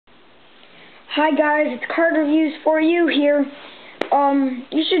Hi guys, it's card reviews for you here.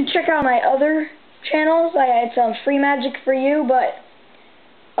 You should check out my other channels. I had some free magic for you, but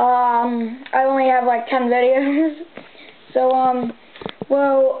I only have like 10 videos. So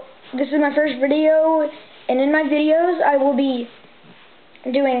well, this is my first video, and in my videos I will be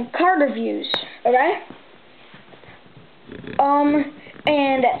doing card reviews, okay?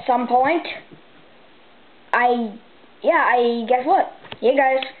 And at some point, guess what? Yeah,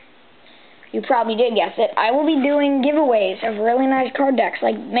 guys. You probably did guess it. I will be doing giveaways of really nice card decks,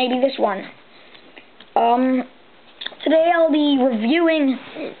 like maybe this one. Today I'll be reviewing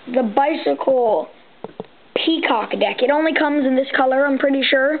the Bicycle Peacock deck. It only comes in this color, I'm pretty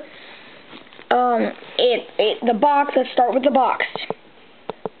sure. The box, let's start with the box.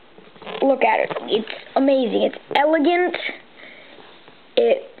 Look at it. It's amazing. It's elegant.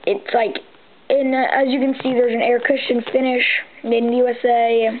 It's like, as you can see, there's an air cushion finish, made in the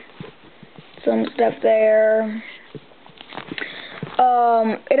USA. Some stuff there.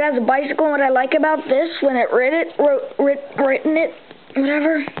 It has a bicycle, and what I like about this, when it written it,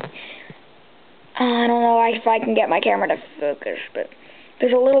 whatever. I don't know if I can get my camera to focus, but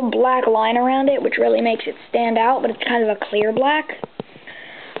there's a little black line around it, which really makes it stand out, but it's kind of a clear black.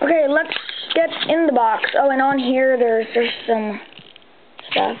 Okay, let's get in the box. Oh, and on here, there's just some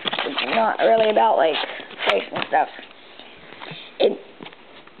stuff. It's not really about, like, face and stuff. It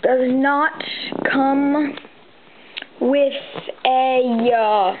does not come with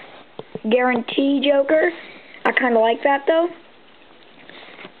a guarantee joker. I kind of like that, though.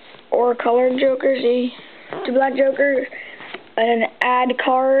 Or a colored joker, see? 2 black jokers. An ad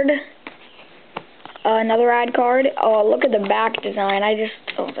card. Another ad card. Oh, look at the back design.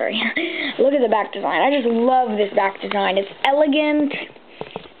 Look at the back design. I just love this back design. It's elegant.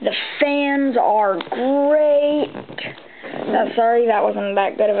 The fans are great. Sorry, that wasn't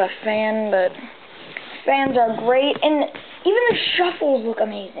that good of a fan, but fans are great, and even the shuffles look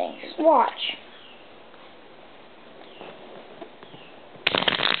amazing. Just watch.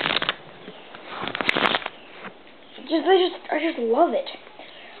 I just love it.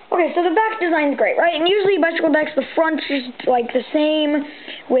 Okay, so the back design's great, right? And usually bicycle decks, the front's just like the same,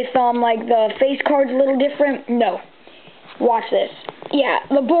 with like the face cards a little different. No. Watch this. Yeah,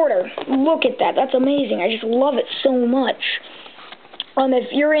 the border. Look at that. That's amazing. I just love it so much.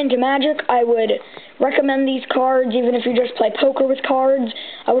 If you're into Magic, I would recommend these cards. Even if you just play poker with cards,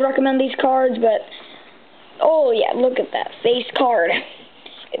 I would recommend these cards. But, oh yeah, look at that face card.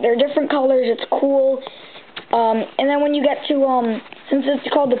 They're different colors. It's cool. And then when you get to, since it's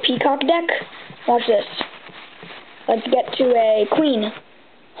called the Peacock deck, watch this. Let's get to a queen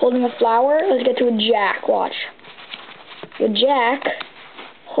holding a flower. Let's get to a jack. Watch. The jack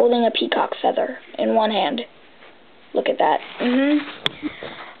holding a peacock feather in one hand. Look at that.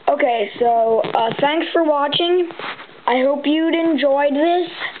 Okay, so thanks for watching. I hope you'd enjoyed this.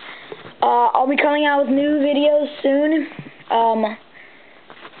 I'll be coming out with new videos soon.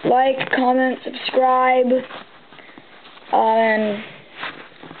 Like, comment, subscribe, and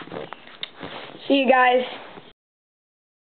see you guys.